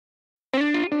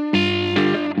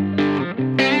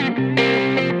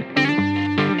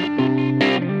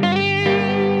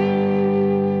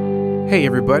Hey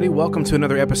everybody, welcome to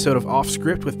another episode of Off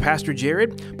Script with Pastor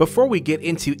Jared. Before we get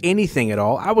into anything at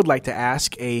all, I would like to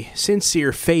ask a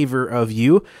sincere favor of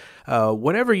you.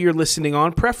 Whatever you're listening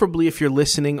on, preferably if you're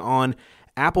listening on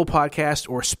Apple Podcast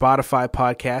or Spotify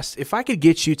Podcast, if I could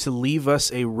get you to leave us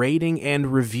a rating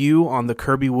and review on the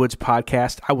Kirby Woods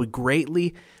podcast, I would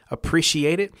greatly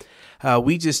appreciate it.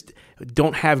 We just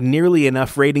don't have nearly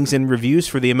enough ratings and reviews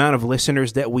for the amount of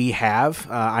listeners that we have.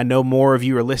 I know more of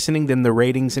you are listening than the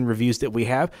ratings and reviews that we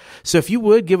have. So if you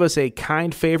would give us a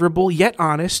kind, favorable, yet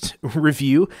honest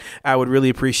review, I would really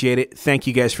appreciate it. Thank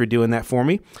you guys for doing that for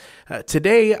me.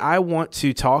 Today, I want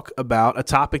to talk about a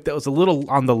topic that was a little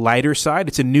on the lighter side.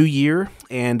 It's a new year,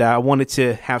 and I wanted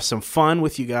to have some fun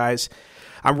with you guys.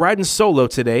 I'm riding solo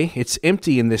today. It's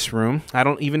empty in this room. I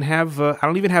don't even have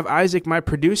Isaac, my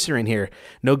producer, in here.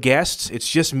 No guests. It's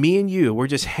just me and you. We're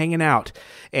just hanging out.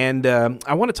 And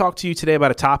I want to talk to you today about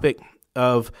a topic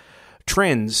of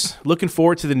trends. Looking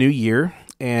forward to the new year,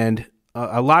 and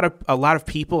a lot of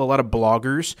people, a lot of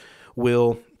bloggers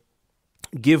will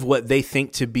give what they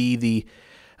think to be the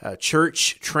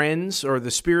church trends or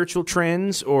the spiritual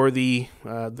trends or the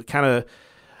kind of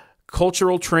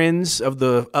cultural trends of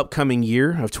the upcoming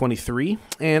year of 23.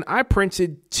 And I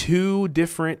printed two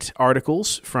different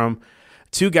articles from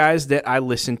two guys that I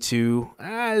listen to.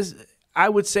 As I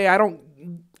would say,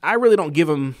 I really don't give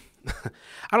them,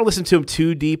 I don't listen to them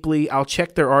too deeply. I'll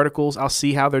check their articles. I'll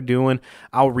see how they're doing.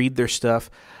 I'll read their stuff.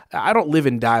 I don't live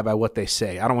and die by what they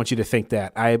say. I don't want you to think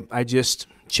that. I just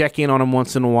check in on them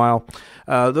once in a while.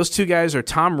 Those two guys are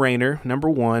Thom Rainer, number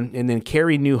one, and then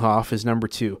Carey Niewhof is number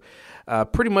two.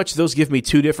 Pretty much those give me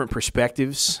two different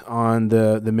perspectives on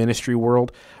the ministry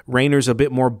world. Rainer's a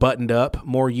bit more buttoned up,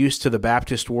 more used to the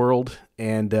Baptist world,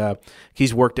 and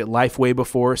he's worked at Lifeway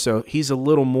before, so he's a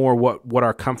little more what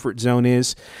our comfort zone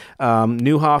is.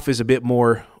 Niewhof is a bit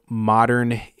more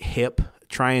modern, hip,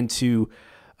 trying to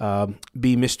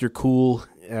be Mr. Cool,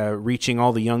 reaching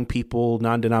all the young people,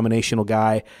 non-denominational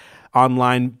guy,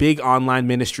 big online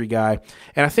ministry guy.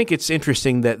 And I think it's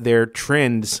interesting that their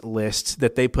trends list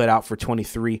that they put out for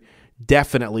 23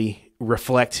 definitely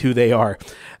reflect who they are.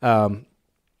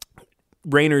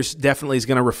 Rainer's definitely is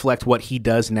going to reflect what he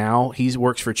does now. He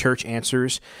works for Church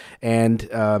Answers, and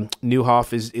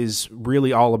Niewhof is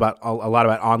really all about a lot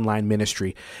about online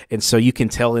ministry. And so you can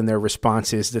tell in their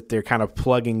responses that they're kind of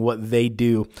plugging what they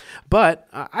do. But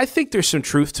I think there's some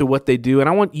truth to what they do, and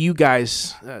I want you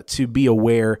guys to be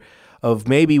aware of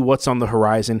maybe what's on the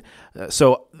horizon.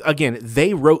 So again,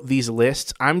 they wrote these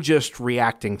lists. I'm just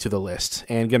reacting to the list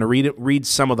and going to read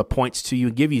some of the points to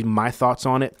you, give you my thoughts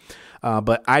on it.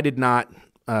 But I did not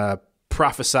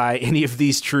prophesy any of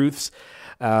these truths.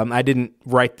 I didn't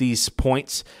write these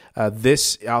points.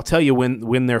 I'll tell you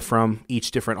when they're from each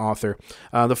different author.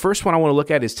 The first one I want to look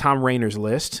at is Thom Rainer's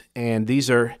list, and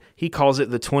he calls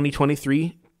it the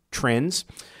 2023 trends.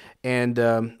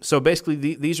 And so basically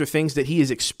these are things that he is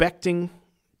expecting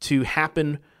to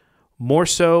happen more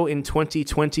so in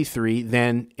 2023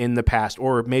 than in the past,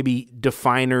 or maybe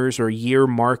definers or year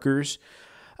markers.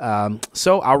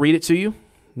 So I'll read it to you,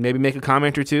 maybe make a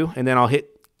comment or two, and then I'll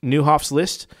hit Niewhof's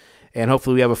list, and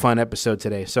hopefully we have a fun episode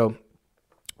today. So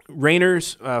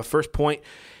Rainer's first point,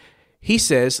 he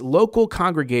says, local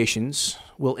congregations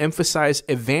will emphasize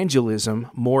evangelism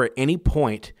more at any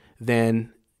point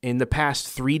than in the past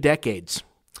 3 decades.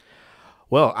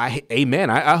 Well, amen.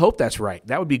 I hope that's right.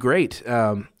 That would be great.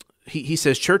 He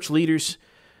says church leaders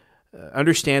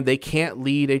understand they can't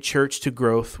lead a church to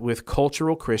growth with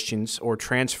cultural Christians or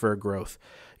transfer growth.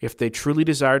 If they truly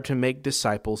desire to make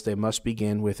disciples, they must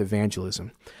begin with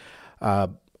evangelism. I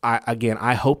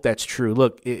hope that's true.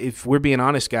 Look, if we're being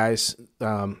honest, guys,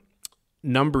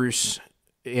 numbers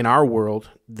in our world,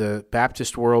 the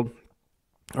Baptist world,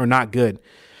 are not good.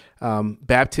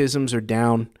 Baptisms are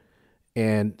down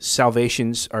and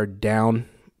salvations are down.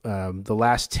 The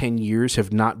last 10 years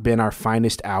have not been our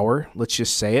finest hour. Let's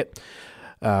just say it.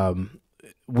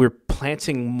 We're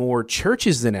planting more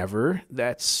churches than ever.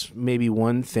 That's maybe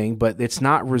one thing, but it's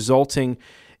not resulting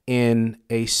in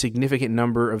a significant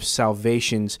number of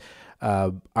salvations.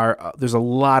 There's a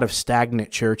lot of stagnant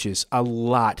churches, a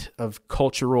lot of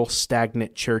cultural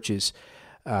stagnant churches.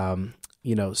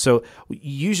 So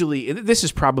usually, this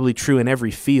is probably true in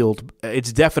every field.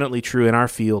 It's definitely true in our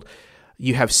field.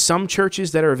 You have some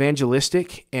churches that are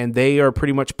evangelistic, and they are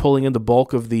pretty much pulling in the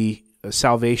bulk of the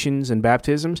salvations and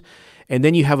baptisms. And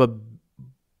then you have a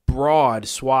broad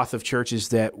swath of churches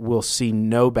that will see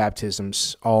no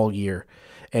baptisms all year,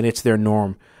 and it's their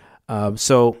norm.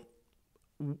 So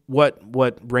what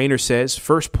Rainer says,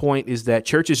 first point is that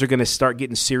churches are going to start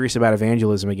getting serious about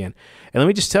evangelism again. And let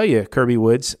me just tell you, Kirby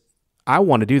Woods, I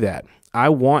want to do that. I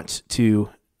want to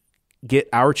get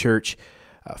our church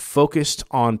focused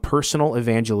on personal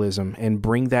evangelism and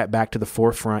bring that back to the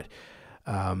forefront,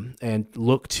 and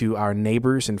look to our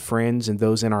neighbors and friends and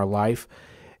those in our life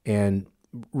and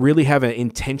really have an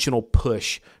intentional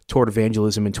push toward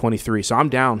evangelism in 23. So I'm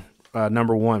down,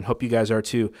 number one. Hope you guys are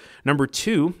too. Number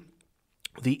two,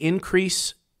 the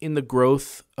increase in the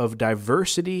growth of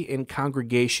diversity in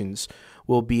congregations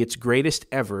will be its greatest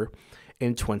ever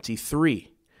in 23.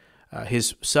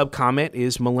 His sub-comment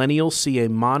is, millennials see a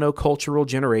monocultural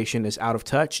generation as out of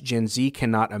touch. Gen Z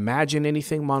cannot imagine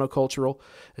anything monocultural,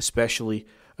 especially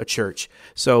a church.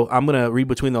 So I'm going to read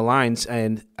between the lines,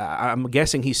 and I'm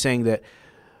guessing he's saying that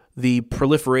the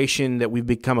proliferation that we've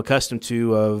become accustomed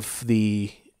to of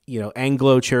the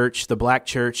Anglo church, the black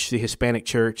church, the Hispanic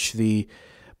church, the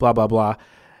blah, blah, blah,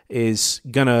 is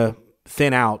going to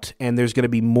thin out, and there's going to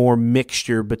be more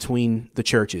mixture between the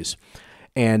churches.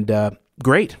 And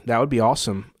great. That would be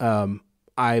awesome.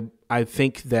 I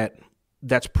think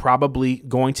that's probably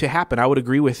going to happen. I would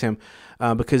agree with him,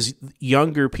 because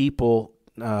younger people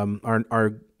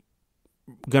are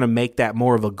going to make that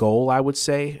more of a goal, I would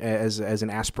say, as an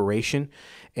aspiration.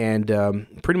 And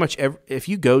pretty much if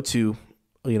you go to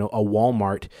a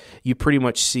Walmart, you pretty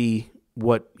much see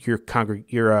what your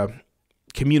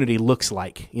community looks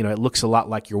like. It looks a lot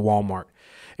like your Walmart.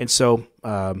 And so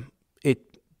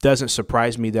it doesn't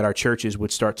surprise me that our churches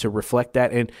would start to reflect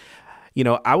that. And,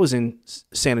 I was in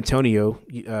San Antonio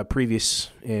previous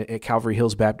at Calvary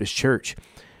Hills Baptist Church.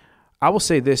 I will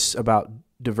say this about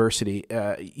diversity.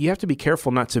 You have to be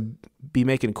careful not to be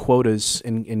making quotas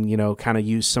and kind of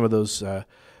use some of those,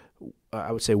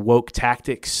 I would say, woke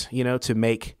tactics, to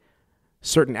make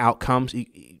certain outcomes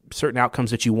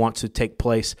that you want to take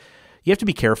place. You have to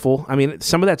be careful. I mean,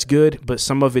 some of that's good, but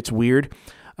some of it's weird.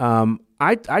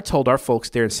 I told our folks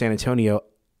there in San Antonio,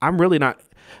 I'm really not.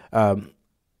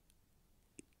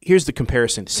 Here's the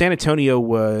comparison. San Antonio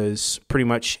was pretty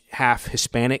much half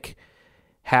Hispanic,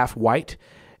 half white,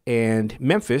 and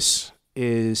Memphis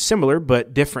is similar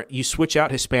but different. You switch out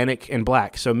Hispanic and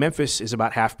black. So Memphis is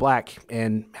about half black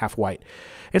and half white.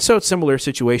 And so it's a similar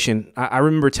situation. I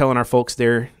remember telling our folks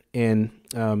there in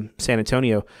San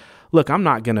Antonio, look, I'm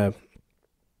not gonna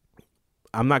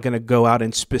go out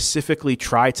and specifically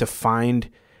try to find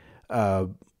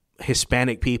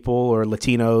Hispanic people or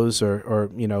Latinos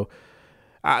or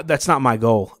that's not my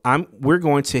goal. We're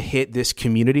going to hit this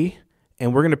community,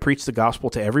 and we're going to preach the gospel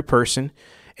to every person,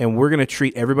 and we're going to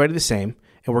treat everybody the same,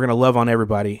 and we're going to love on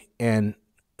everybody. And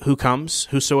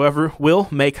whosoever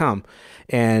may come.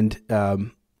 And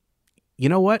you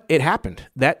know what? It happened.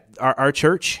 That our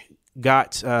church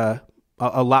got a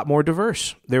lot more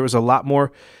diverse. There was a lot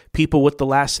more people with the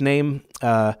last name,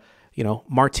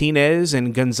 Martinez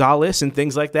and Gonzalez and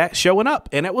things like that showing up,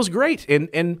 and it was great.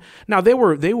 And now they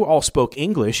all spoke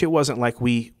English. It wasn't like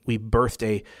we birthed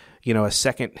a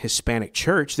second Hispanic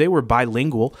church. They were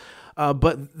bilingual,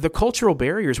 but the cultural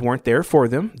barriers weren't there for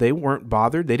them. They weren't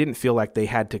bothered. They didn't feel like they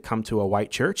had to come to a white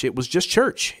church. It was just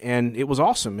church, and it was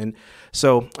awesome. And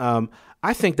so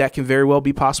I think that can very well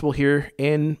be possible here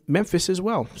in Memphis as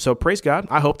well. So praise God.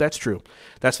 I hope that's true.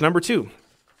 That's number two.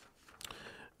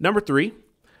 Number three,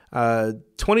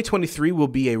 2023 will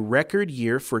be a record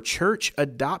year for church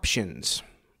adoptions.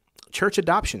 Church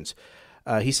adoptions.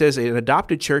 He says an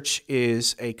adopted church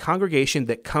is a congregation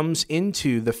that comes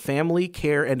into the family,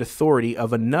 care, and authority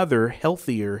of another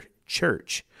healthier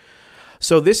church.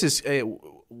 So this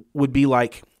would be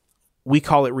like, we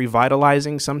call it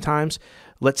revitalizing sometimes.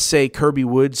 Let's say Kirby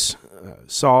Woods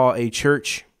saw a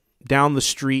church down the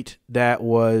street that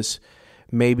was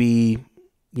maybe,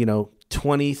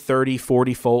 20, 30,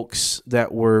 40 folks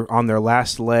that were on their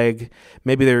last leg.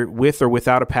 Maybe they're with or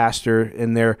without a pastor,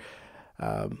 and they're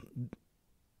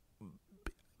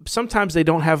sometimes they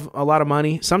don't have a lot of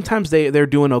money. Sometimes they're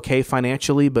doing okay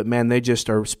financially, but man, they just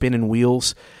are spinning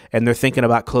wheels, and they're thinking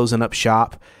about closing up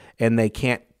shop, and they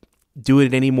can't do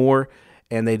it anymore,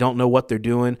 and they don't know what they're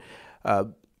doing.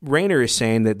 Rayner is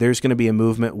saying that there's going to be a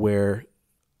movement where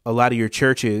a lot of your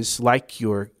churches, like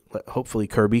hopefully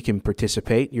Kirby can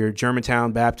participate, your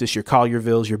Germantown Baptist, your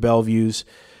Colliervilles, your Bellevues,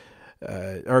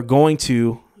 are going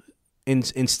to,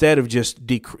 instead of just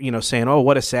saying, oh,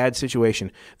 what a sad situation,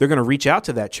 they're going to reach out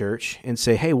to that church and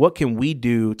say, hey, what can we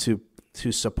do to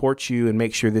support you and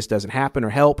make sure this doesn't happen, or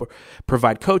help, or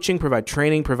provide coaching, provide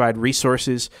training, provide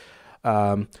resources.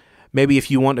 Maybe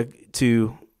if you want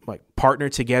to like partner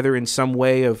together in some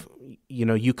way of,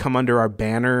 you come under our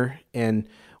banner and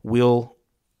we'll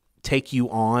take you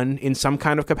on in some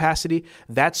kind of capacity.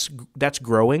 That's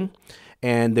growing,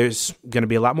 and there's going to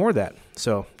be a lot more of that.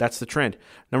 So that's the trend.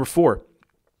 Number 4,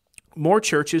 more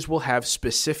churches will have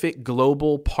specific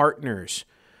global partners.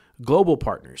 Global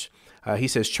partners. He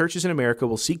says churches in America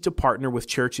will seek to partner with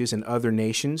churches in other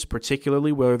nations,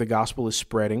 particularly where the gospel is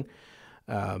spreading.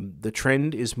 The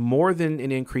trend is more than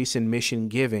an increase in mission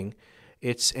giving.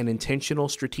 It's an intentional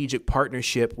strategic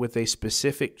partnership with a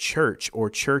specific church or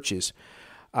churches.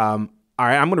 All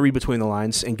right, I'm going to read between the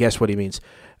lines and guess what he means.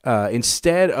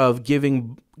 Instead of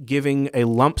giving a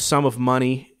lump sum of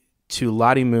money to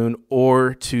Lottie Moon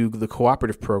or to the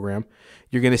cooperative program,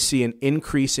 you're going to see an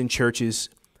increase in churches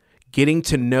getting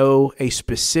to know a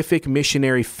specific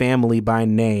missionary family by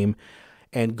name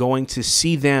and going to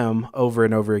see them over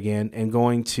and over again and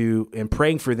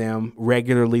praying for them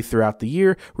regularly throughout the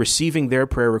year, receiving their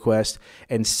prayer requests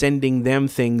and sending them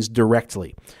things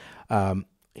directly.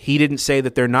 He didn't say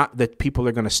that people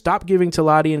are going to stop giving to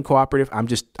Lottie and cooperative. I'm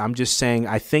just saying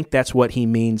I think that's what he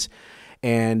means.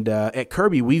 And at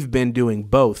Kirby, we've been doing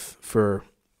both for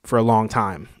a long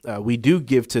time. We do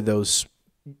give to those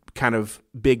kind of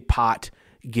big pot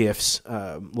gifts,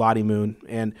 Lottie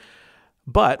Moon,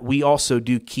 but we also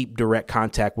do keep direct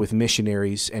contact with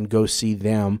missionaries and go see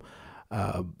them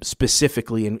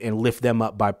specifically and lift them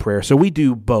up by prayer. So we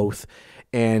do both.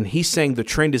 And he's saying the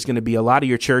trend is going to be a lot of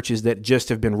your churches that just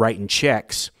have been writing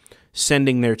checks,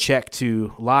 sending their check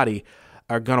to Lottie,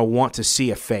 are going to want to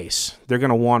see a face. They're going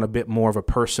to want a bit more of a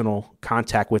personal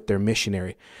contact with their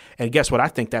missionary. And guess what? I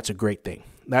think that's a great thing.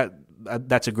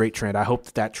 That's a great trend. I hope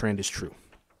that trend is true.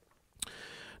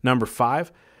 Number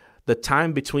 5, the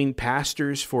time between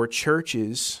pastors for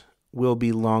churches will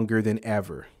be longer than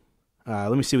ever.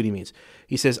 Let me see what he means.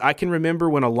 He says, I can remember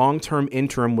when a long-term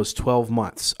interim was 12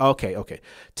 months. Okay.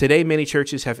 Today, many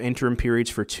churches have interim periods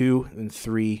for 2 and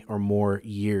 3 or more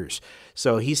years.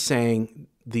 So he's saying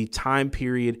the time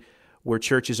period where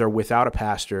churches are without a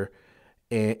pastor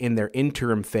in their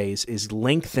interim phase is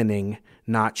lengthening,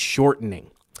 not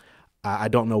shortening. I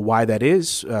don't know why that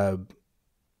is.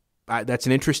 That's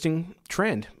an interesting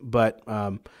trend. But,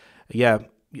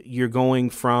 you're going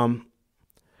from,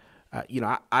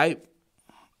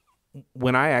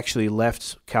 when I actually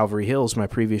left Calvary Hills, my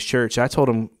previous church, I told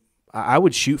them I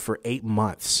would shoot for 8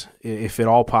 months, if at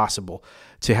all possible,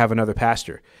 to have another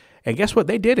pastor. And guess what?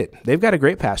 They did it. They've got a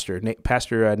great pastor,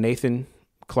 Pastor Nathan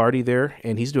Clardy there,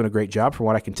 and he's doing a great job from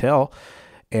what I can tell.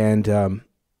 And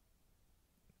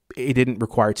it didn't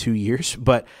require 2 years.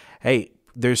 But, hey,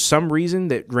 there's some reason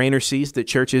that Rayner sees that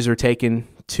churches are taking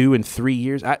 2 and 3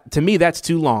 years. To me, that's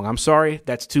too long. I'm sorry,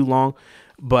 that's too long.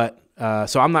 But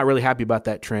so I'm not really happy about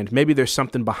that trend. Maybe there's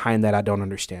something behind that I don't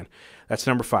understand. That's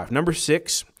number 5. Number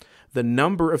 6, the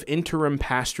number of interim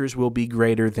pastors will be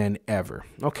greater than ever.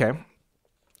 Okay.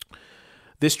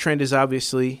 This trend is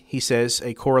obviously, he says,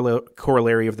 a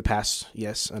corollary of the past.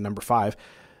 Yes, number 5.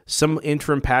 Some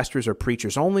interim pastors are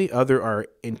preachers only. Other are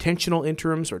intentional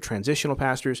interims or transitional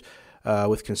pastors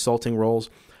with consulting roles.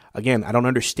 Again, I don't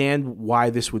understand why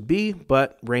this would be,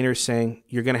 but Rayner's saying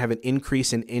you're going to have an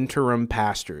increase in interim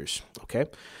pastors. Okay.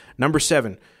 Number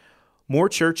 7, more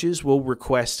churches will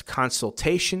request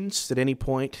consultations at any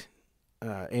point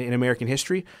in American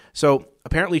history. So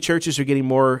apparently churches are getting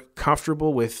more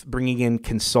comfortable with bringing in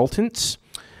consultants,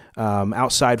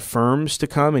 outside firms to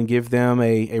come and give them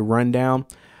a rundown.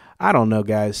 I don't know,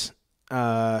 guys.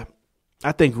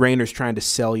 I think Rayner's trying to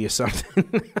sell you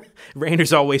something.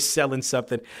 Rayner's always selling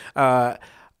something. I'm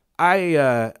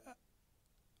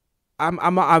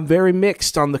very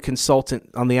mixed on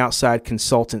the outside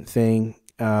consultant thing.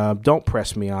 Don't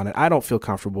press me on it. I don't feel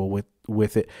comfortable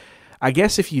with it. I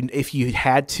guess if you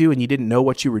had to and you didn't know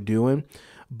what you were doing,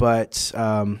 but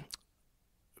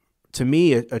to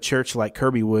me, a church like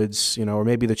Kirby Woods, or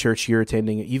maybe the church you're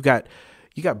attending, you've got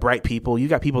bright people.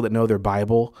 You've got people that know their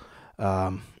Bible.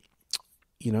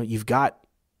 We've got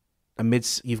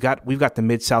the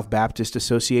Mid-South Baptist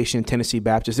Association, Tennessee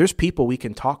Baptist. There's people we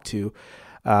can talk to.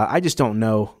 I just don't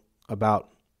know about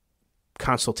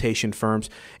consultation firms.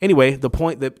 Anyway, the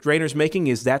point that Rayner's making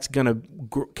is that's going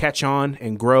to catch on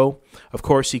and grow. Of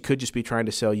course, he could just be trying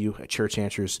to sell you at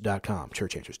churchanswers.com,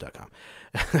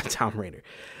 Thom Rayner.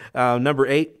 Number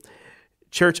 8,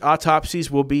 church autopsies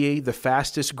will be the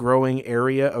fastest growing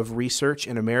area of research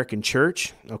in American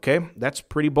church. Okay, that's a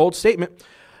pretty bold statement.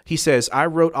 He says, I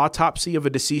wrote Autopsy of a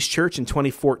Deceased Church in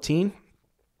 2014,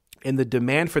 and the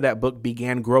demand for that book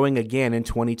began growing again in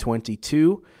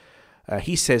 2022.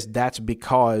 He says that's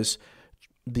because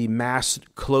the mass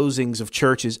closings of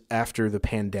churches after the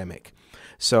pandemic.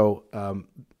 So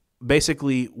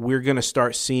basically, we're going to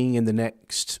start seeing in the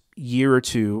next year or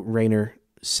two, Rayner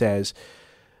says,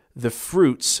 the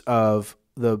fruits of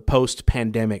the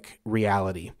post-pandemic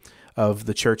reality. of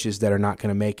the churches that are not going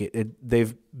to make it.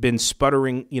 They've been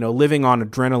sputtering, living on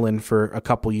adrenaline for a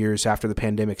couple years after the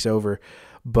pandemic's over,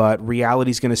 but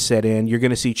reality's going to set in. You're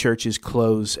going to see churches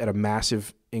close at a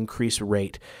massive increased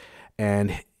rate.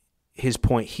 And his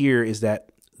point here is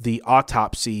that the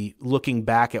autopsy, looking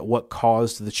back at what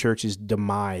caused the church's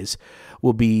demise,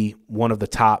 will be one of the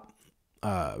top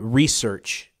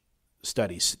research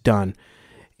studies done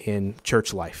in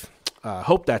church life.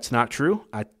 Hope that's not true.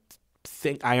 I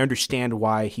think I understand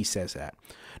why he says that.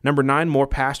 Number 9, more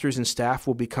pastors and staff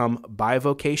will become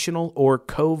bivocational or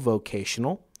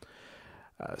co-vocational.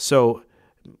 So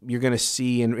you're going to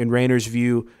see, in Rayner's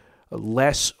view,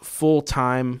 less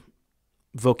full-time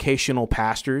vocational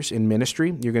pastors in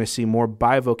ministry. You're going to see more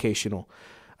bivocational.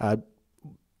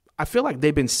 I feel like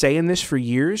they've been saying this for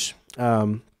years.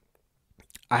 I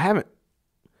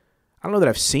don't know that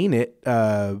I've seen it.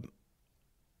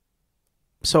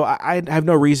 So I have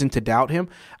no reason to doubt him.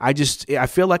 I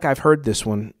feel like I've heard this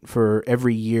one for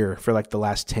every year for like the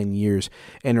last 10 years,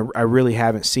 and I really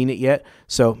haven't seen it yet.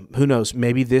 So who knows?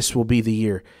 Maybe this will be the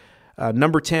year.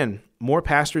 Number 10, more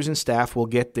pastors and staff will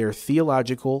get their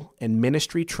theological and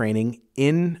ministry training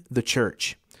in the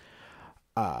church.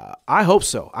 I hope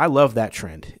so. I love that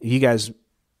trend. You guys,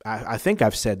 I think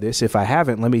I've said this. If I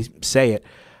haven't, let me say it.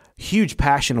 Huge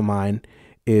passion of mine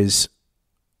is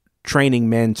training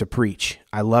men to preach.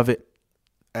 I love it.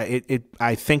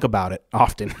 I think about it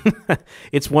often.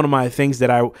 It's one of my things that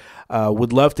I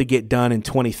would love to get done in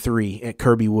 23 at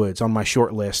Kirby Woods. On my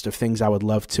short list of things I would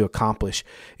love to accomplish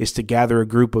is to gather a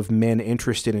group of men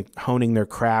interested in honing their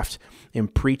craft in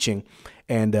preaching.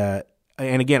 And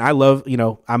again, I love,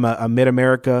 I'm a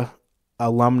Mid-America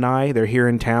alumni. They're here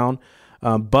in town.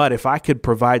 But if I could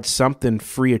provide something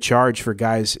free of charge for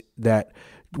guys that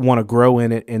want to grow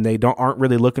in it and they aren't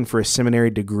really looking for a seminary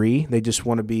degree, they just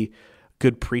want to be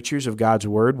good preachers of God's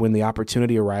word when the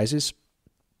opportunity arises,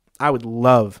 I would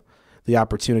love the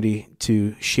opportunity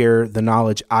to share the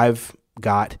knowledge I've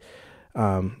got.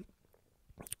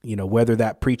 Whether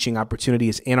that preaching opportunity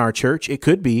is in our church, it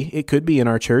could be in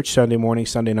our church Sunday morning,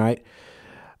 Sunday night.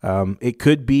 It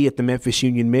could be at the Memphis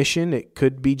Union Mission. It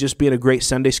could be just being a great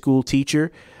Sunday school teacher.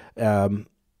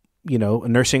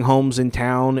 Nursing homes in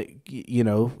town.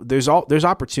 There's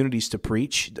opportunities to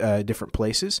preach different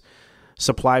places,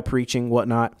 supply preaching,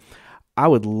 whatnot. I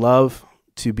would love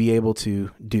to be able to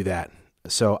do that.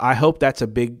 So I hope that's a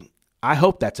big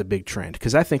trend,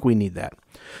 because I think we need that.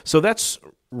 So that's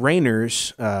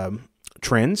Rayner's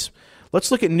trends.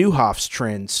 Let's look at Niewhof's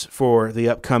trends for the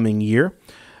upcoming year.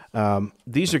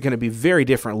 These are going to be very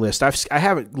different lists. I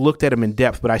haven't looked at them in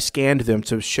depth, but I scanned them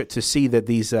to see that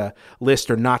these lists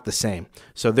are not the same.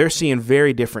 So they're seeing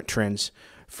very different trends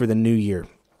for the new year.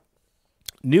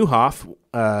 Niewhof,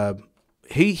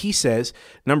 he says,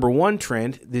 number 1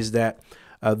 trend is that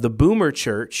the boomer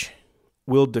church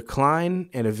will decline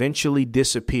and eventually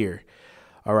disappear.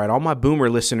 All right, all my boomer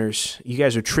listeners, you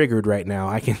guys are triggered right now.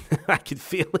 I can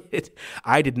feel it.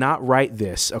 I did not write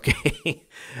this, okay?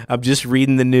 I'm just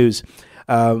reading the news.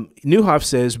 Niewhof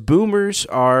says boomers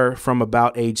are from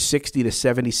about age 60 to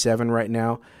 77 right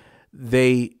now.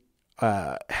 They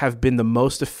have been the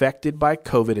most affected by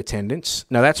COVID attendance.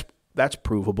 Now, that's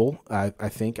provable. I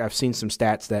think I've seen some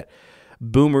stats that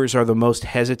boomers are the most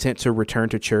hesitant to return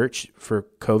to church for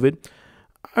COVID.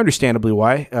 Understandably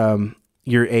why.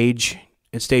 Your age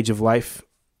and stage of life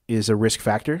is a risk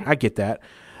factor. I get that.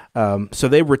 So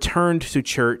they returned to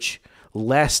church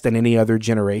less than any other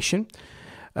generation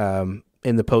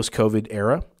in the post-COVID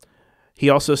era. He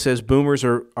also says boomers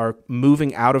are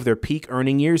moving out of their peak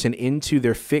earning years and into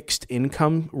their fixed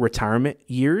income retirement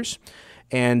years.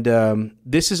 And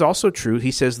this is also true.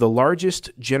 He says the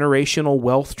largest generational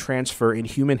wealth transfer in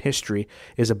human history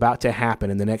is about to happen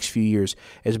in the next few years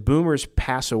as boomers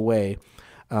pass away.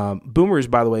 Boomers,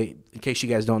 by the way, in case you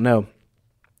guys don't know,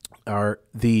 are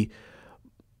they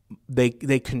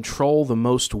control the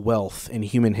most wealth in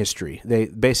human history. They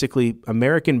basically,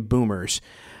 American boomers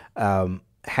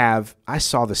have, I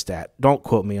saw the stat, don't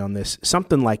quote me on this,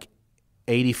 something like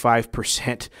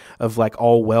 85% of like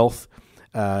all wealth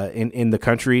in the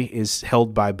country is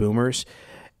held by boomers.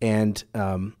 And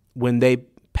when they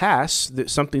pass,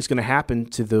 something's going to happen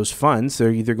to those funds.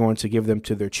 They're either going to give them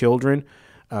to their children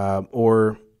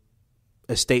or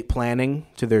estate planning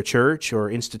to their church or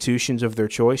institutions of their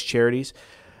choice, charities.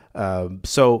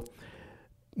 So,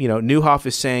 Niewhof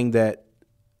is saying that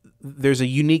there's a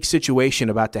unique situation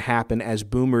about to happen as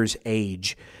boomers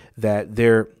age, that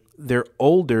they're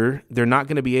older. They're not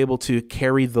going to be able to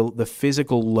carry the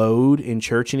physical load in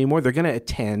church anymore. They're going to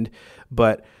attend,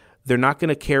 but they're not going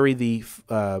to carry the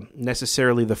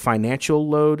necessarily the financial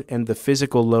load and the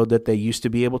physical load that they used to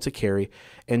be able to carry.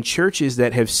 And churches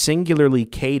that have singularly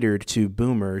catered to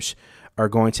boomers are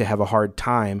going to have a hard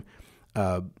time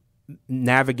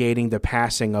navigating the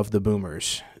passing of the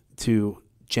boomers to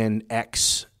Gen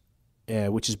X,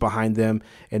 which is behind them,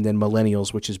 and then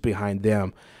millennials, which is behind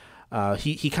them.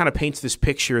 He kind of paints this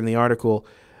picture in the article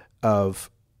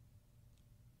of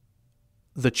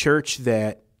the church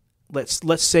that,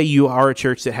 let's say you are a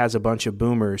church that has a bunch of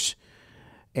boomers,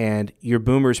 and your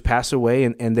boomers pass away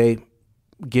and they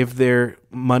give their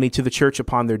money to the church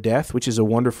upon their death, which is a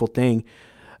wonderful thing.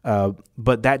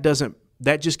 But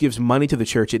that just gives money to the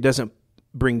church. It doesn't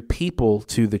bring people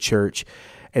to the church.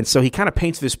 And so he kind of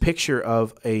paints this picture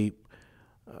of a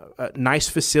nice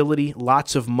facility,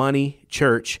 lots of money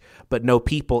church, but no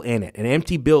people in it. An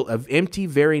empty,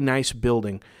 very nice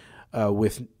building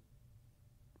with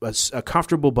a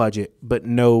comfortable budget, but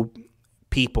no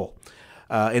people.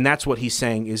 And that's what he's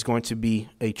saying is going to be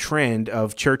a trend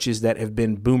of churches that have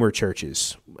been boomer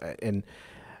churches. And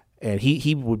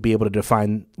he would be able to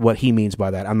define what he means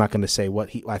by that. I'm not going to say what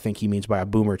I think he means by a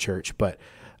boomer church, but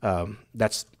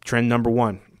that's trend number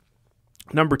one.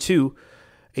 Number two,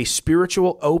 a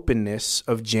spiritual openness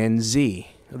of Gen Z.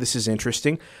 This is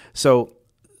interesting. So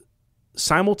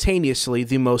simultaneously,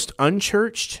 the most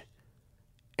unchurched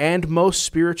and most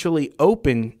spiritually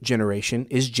open generation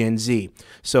is Gen Z.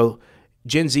 So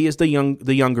Gen Z is the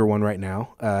younger one right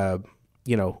now.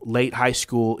 Late high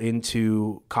school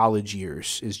into college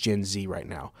years is Gen Z right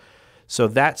now. So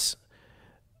that's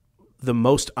the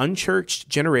most unchurched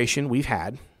generation we've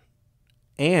had,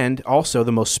 and also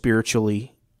the most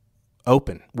spiritually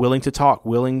open, willing to talk,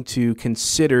 willing to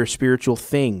consider spiritual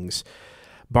things.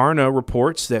 Barna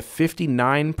reports that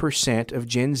 59% of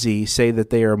Gen Z say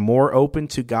that they are more open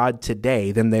to God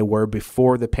today than they were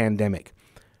before the pandemic.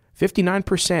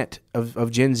 59%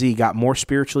 of Gen Z got more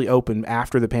spiritually open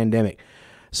after the pandemic.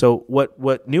 So what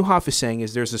Niewhof is saying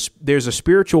is there's a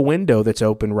spiritual window that's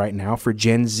open right now for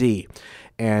Gen Z,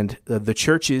 and the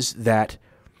churches that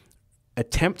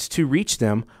attempt to reach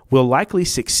them will likely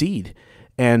succeed,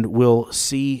 and will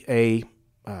see a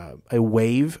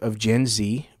wave of Gen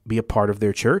Z be a part of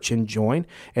their church and join,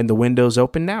 and the window's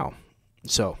open now.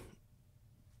 So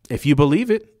if you believe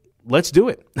it, let's do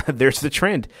it. There's the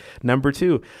trend. Number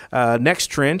two. Next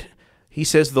trend, he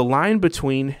says the line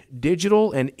between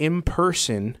digital and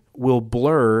in-person will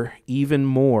blur even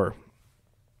more.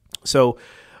 So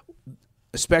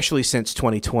especially since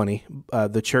 2020,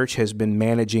 the church has been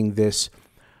managing this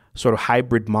sort of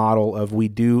hybrid model of we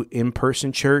do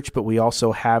in-person church, but we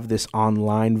also have this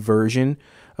online version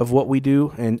of what we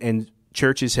do. And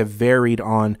churches have varied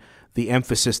on the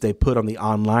emphasis they put on the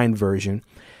online version.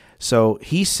 So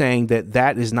he's saying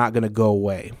that is not going to go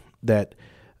away, that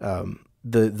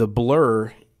the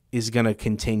blur is going to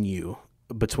continue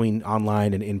between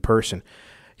online and in person.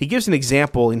 He gives an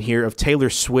example in here of Taylor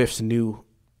Swift's new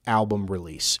album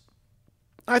release.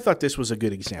 I thought this was a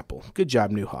good example. Good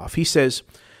job, Niewhof. He says,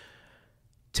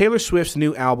 Taylor Swift's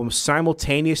new album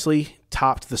simultaneously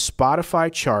topped the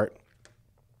Spotify chart,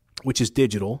 which is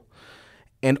digital,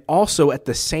 and also at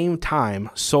the same time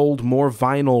sold more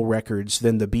vinyl records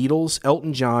than the Beatles,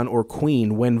 Elton John, or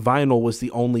Queen when vinyl was the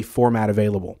only format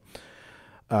available.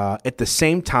 At the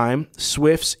same time,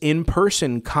 Swift's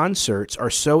in-person concerts are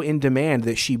so in demand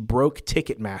that she broke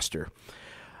Ticketmaster.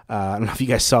 I don't know if you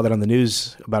guys saw that on the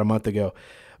news about a month ago,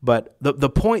 but the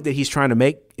point that he's trying to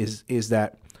make is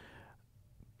that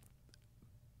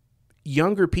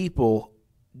younger people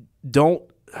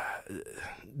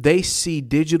they see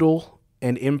digital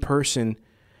and in-person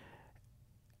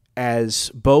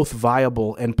as both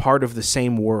viable and part of the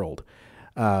same world.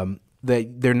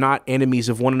 They're not enemies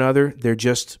of one another. They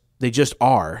just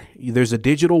are. There's a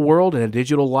digital world and a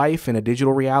digital life and a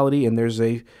digital reality, and there's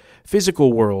a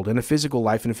physical world and a physical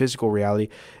life and a physical reality.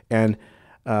 And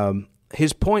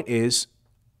his point is,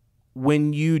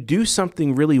 when you do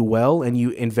something really well and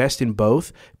you invest in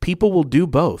both, people will do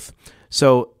both.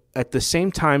 So at the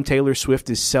same time Taylor Swift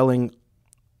is selling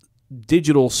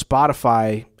digital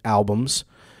Spotify albums,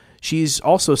 she's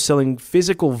also selling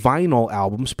physical vinyl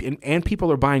albums, and people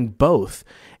are buying both.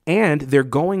 And they're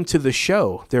going to the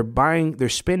show. They're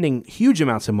spending huge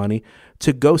amounts of money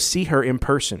to go see her in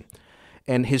person.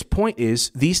 And his point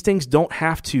is, these things don't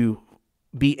have to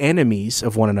be enemies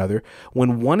of one another.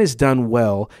 When one is done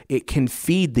well, it can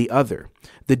feed the other.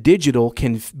 The digital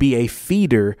can be a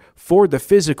feeder for the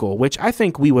physical, which I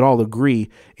think we would all agree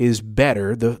is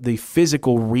better. The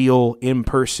physical, real,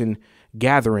 in-person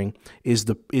gathering is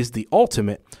the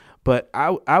ultimate. But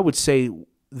I would say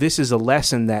this is a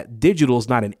lesson that digital is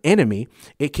not an enemy.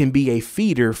 It can be a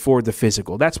feeder for the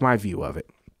physical. That's my view of it.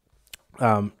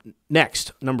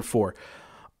 Next, number 4,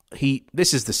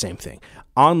 this is the same thing.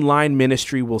 Online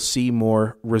ministry will see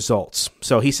more results.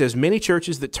 So he says many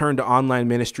churches that turned to online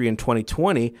ministry in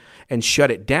 2020 and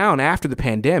shut it down after the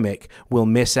pandemic will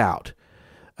miss out.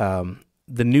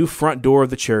 The new front door of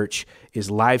the church is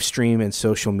live stream and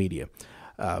social media.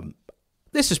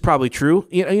 This is probably true.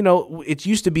 You know, it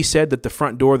used to be said that the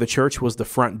front door of the church was the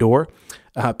front door.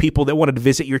 People that wanted to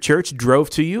visit your church drove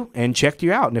to you and checked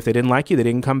you out. And if they didn't like you, they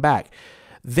didn't come back.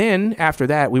 Then after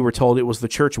that, we were told it was the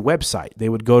church website. They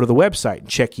would go to the website and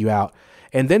check you out,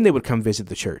 and then they would come visit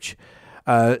the church.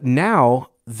 Now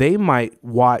they might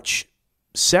watch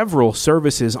several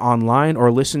services online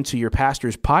or listen to your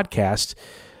pastor's podcast,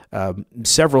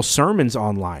 several sermons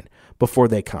online before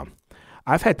they come.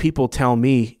 I've had people tell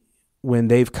me when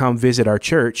they've come visit our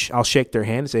church, I'll shake their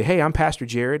hand and say, "Hey, I'm Pastor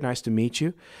Jared. Nice to meet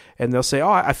you." And they'll say, "Oh,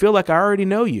 I feel like I already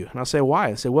know you." And I'll say, "Why?"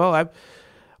 I say, "Well,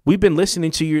 we've been listening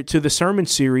to the sermon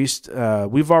series.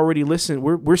 We've already listened.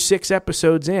 We're 6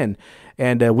 episodes in,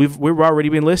 and we've already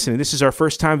been listening. This is our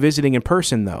first time visiting in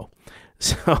person, though."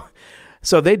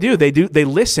 So they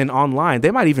listen online.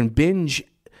 They might even binge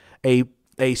a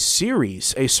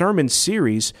sermon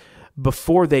series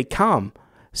before they come,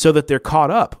 so that they're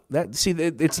caught up.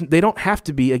 They don't have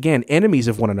to be, again, enemies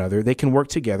of one another. They can work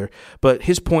together. But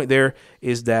his point there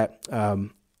is that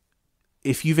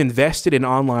if you've invested in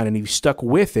online and you've stuck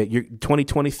with it,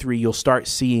 2023, you'll start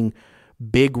seeing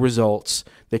big results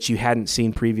that you hadn't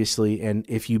seen previously. And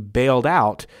if you bailed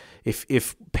out,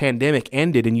 if pandemic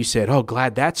ended and you said, "Oh,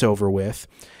 glad that's over with,"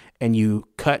 and you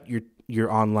cut your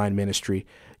online ministry,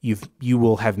 you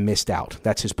will have missed out.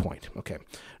 That's his point. Okay.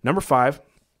 Number 5.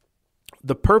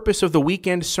 The purpose of the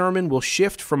weekend sermon will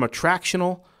shift from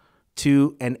attractional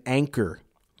to an anchor.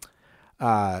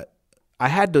 I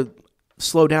had to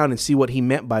slow down and see what he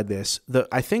meant by this.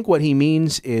 I think what he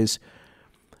means is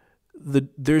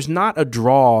there's not a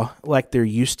draw like there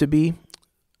used to be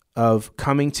of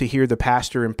coming to hear the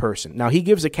pastor in person. Now, he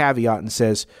gives a caveat and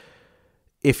says,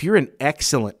 if you're an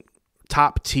excellent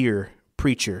top-tier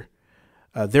preacher,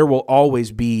 there will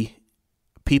always be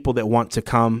people that want to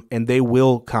come, and they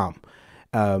will come.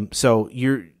 So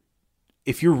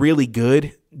if you're really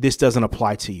good, this doesn't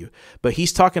apply to you. But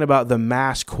he's talking about the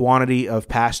mass quantity of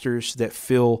pastors that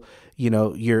fill,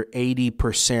 your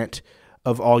 80%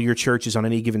 of all your churches on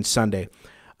any given Sunday.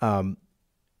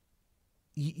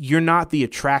 You're not the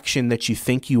attraction that you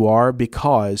think you are,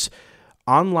 because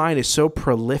online is so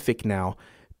prolific now.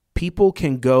 People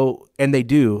can go, and they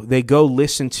go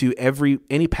listen to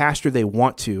any pastor they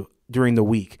want to during the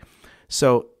week.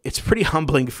 So it's pretty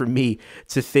humbling for me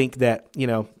to think that,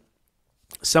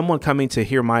 someone coming to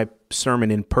hear my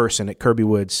sermon in person at Kirby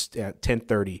Woods at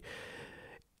 10:30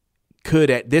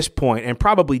 could at this point, and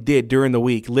probably did during the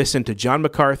week, listen to John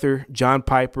MacArthur, John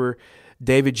Piper,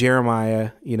 David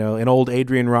Jeremiah, an old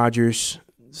Adrian Rogers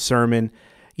sermon.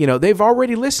 They've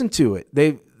already listened to it.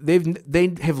 They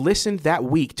have listened that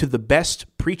week to the best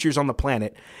preachers on the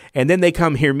planet, and then they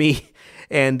come hear me.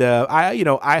 And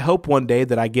I hope one day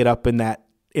that I get up in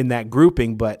that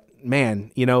grouping. But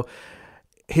man,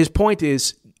 his point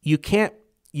is you can't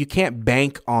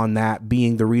bank on that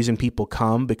being the reason people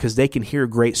come, because they can hear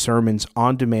great sermons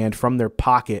on demand from their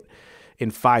pocket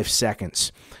in 5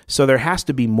 seconds. So there has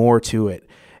to be more to it.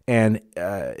 And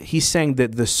he's saying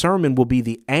that the sermon will be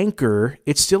the anchor.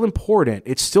 It's still important.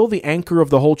 It's still the anchor of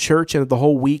the whole church and of the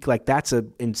whole week. Like, that's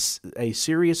a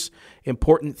serious,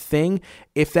 important thing.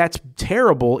 If that's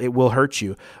terrible, it will hurt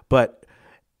you. But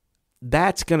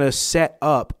that's going to set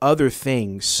up other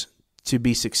things to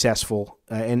be successful.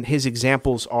 And his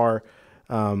examples are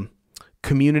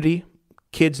community,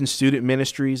 kids and student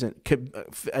ministries, and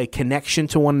a connection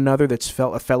to one another that's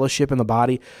a fellowship in the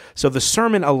body. So the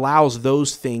sermon allows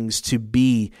those things to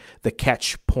be the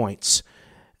catch points,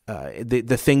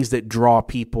 the things that draw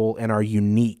people and are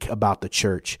unique about the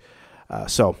church.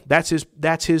 So that's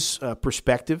his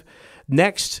perspective.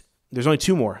 Next, there's only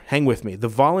 2 more. Hang with me. The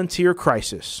volunteer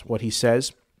crisis, what he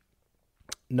says.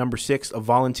 Number 6, a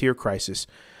volunteer crisis.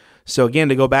 So again,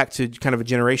 to go back to kind of a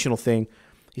generational thing,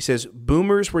 he says,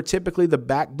 boomers were typically the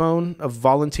backbone of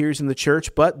volunteers in the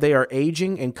church, but they are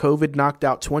aging, and COVID knocked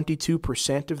out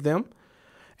 22% of them.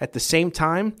 At the same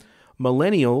time,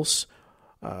 millennials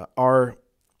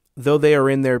though they are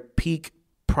in their peak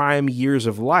prime years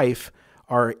of life,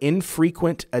 are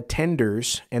infrequent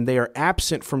attenders, and they are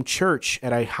absent from church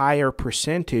at a higher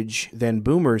percentage than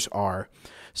boomers are.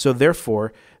 So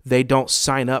therefore, they don't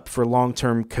sign up for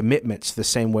long-term commitments the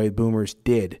same way boomers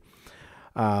did.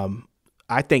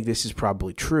 I think this is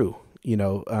probably true.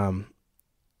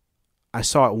 I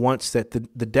saw it once that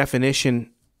the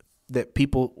definition that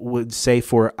people would say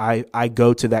for I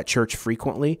go to that church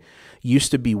frequently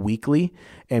used to be weekly,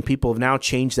 and people have now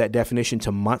changed that definition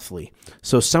to monthly.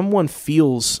 So someone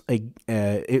feels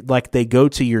like they go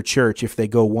to your church if they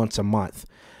go once a month.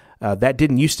 That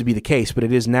didn't used to be the case, but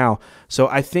it is now. So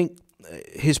I think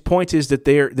his point is that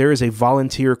there is a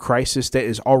volunteer crisis that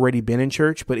has already been in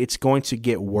church, but it's going to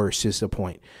get worse is the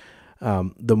point.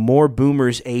 The more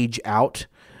boomers age out,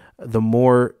 the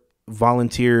more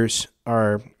volunteers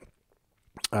are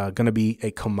going to be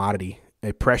a commodity,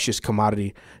 a precious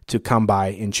commodity to come by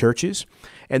in churches.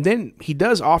 And then he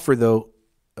does offer, though,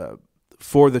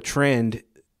 for the trend,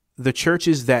 the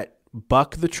churches that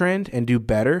buck the trend and do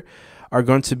better are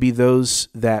going to be those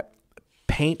that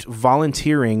paint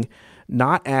volunteering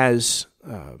not as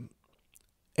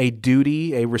a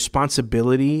duty, a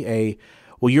responsibility,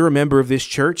 well, you're a member of this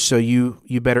church, so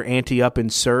you better ante up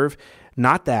and serve.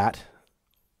 Not that,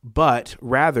 but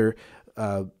rather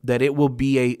that it will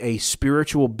be a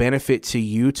spiritual benefit to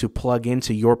you to plug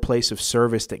into your place of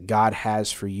service that God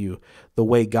has for you, the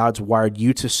way God's wired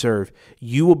you to serve.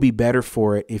 You will be better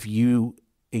for it if you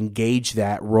engage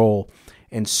that role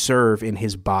and serve in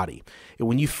his body. And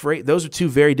when you those are two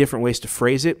very different ways to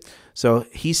phrase it. So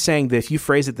he's saying that if you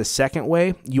phrase it the second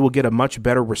way, you will get a much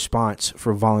better response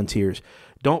for volunteers.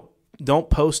 Don't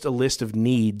post a list of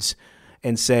needs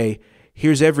and say,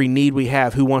 here's every need we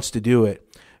have, who wants to do it?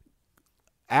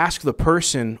 Ask the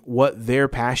person what their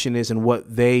passion is and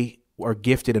what they are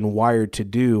gifted and wired to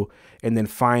do, and then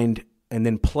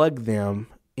plug them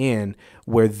in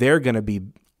where they're going to be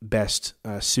best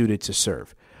suited to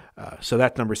serve. So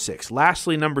that's number 6.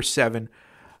 Lastly, number 7,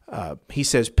 he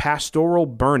says pastoral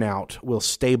burnout will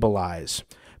stabilize.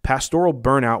 Pastoral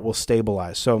burnout will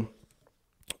stabilize. So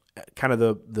kind of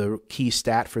the key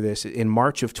stat for this, in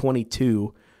March of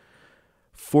 22,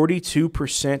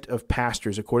 42% of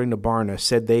pastors, according to Barna,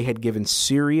 said they had given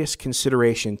serious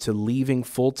consideration to leaving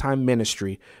full-time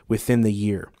ministry within the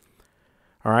year.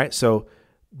 All right, so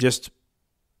just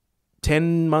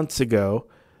 10 months ago,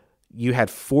 you had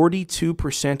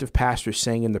 42% of pastors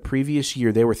saying in the previous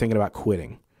year they were thinking about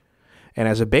quitting. And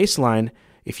as a baseline,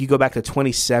 if you go back to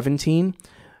 2017,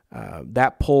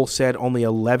 that poll said only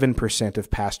 11% of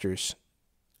pastors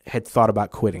had thought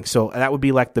about quitting. So that would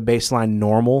be like the baseline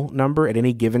normal number at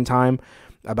any given time.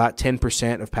 About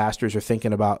 10% of pastors are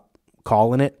thinking about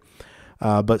calling it.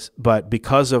 But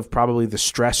because of probably the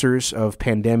stressors of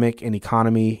pandemic and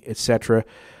economy, etc.,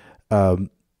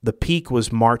 the peak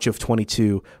was March of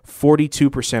 22.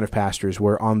 42% of pastors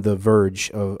were on the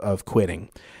verge of quitting.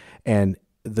 And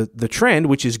the trend,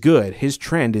 which is good, his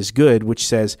trend is good, which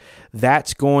says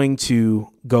that's going to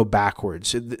go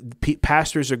backwards.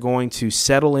 Pastors are going to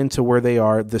settle into where they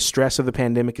are. The stress of the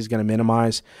pandemic is going to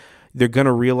minimize. They're going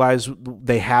to realize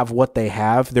they have what they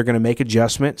have. They're going to make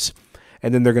adjustments,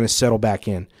 and then they're going to settle back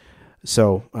in.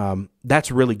 So that's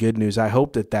really good news. I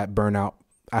hope that burnout,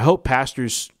 I hope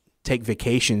pastors take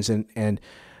vacations and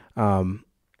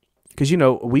because,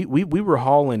 we were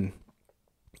hauling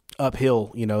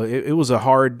uphill. It was a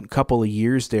hard couple of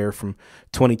years there from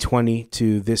 2020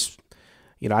 to this,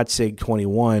 I'd say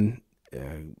 21.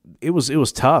 It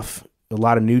was tough. A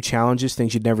lot of new challenges,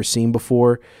 things you'd never seen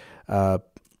before,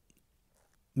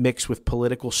 mixed with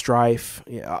political strife,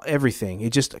 everything.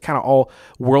 It just kind of all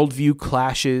worldview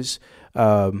clashes,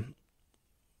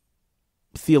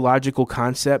 theological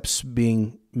concepts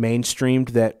being mainstreamed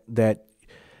that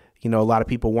a lot of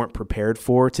people weren't prepared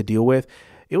for to deal with.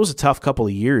 It was a tough couple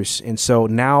of years, and so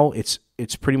now it's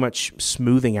pretty much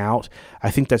smoothing out.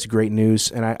 I think that's great news,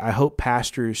 and I hope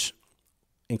pastors,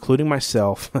 including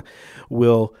myself,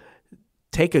 will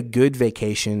take a good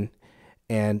vacation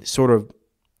and sort of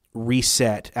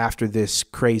reset after this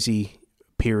crazy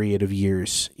period of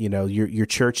years. Your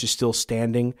church is still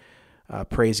standing.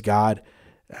 Praise God.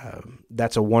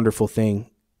 That's a wonderful thing.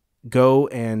 Go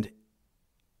and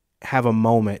have a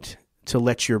moment to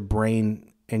let your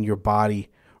brain and your body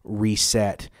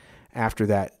reset after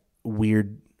that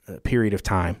weird period of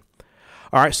time.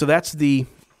 All right, so that's the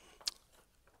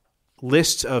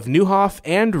lists of Niewhof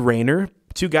and Rayner,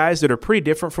 two guys that are pretty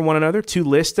different from one another, two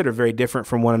lists that are very different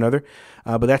from one another,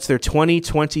 but that's their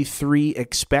 2023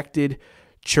 expected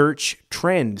church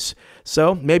trends.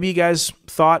 So maybe you guys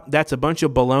thought that's a bunch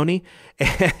of baloney,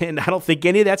 and I don't think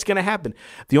any of that's going to happen.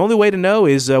 The only way to know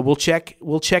is we'll check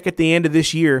at the end of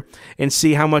this year and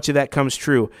see how much of that comes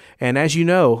true. And as you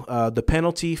know, the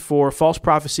penalty for false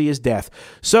prophecy is death.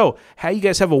 So, how you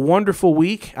guys have a wonderful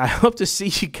week. I hope to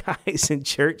see you guys in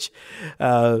church.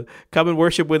 Come and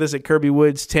worship with us at Kirby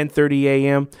Woods, 10:30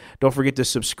 a.m. Don't forget to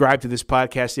subscribe to this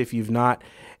podcast if you've not,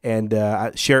 and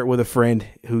share it with a friend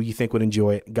who you think would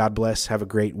enjoy it. God bless. Have a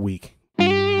great week.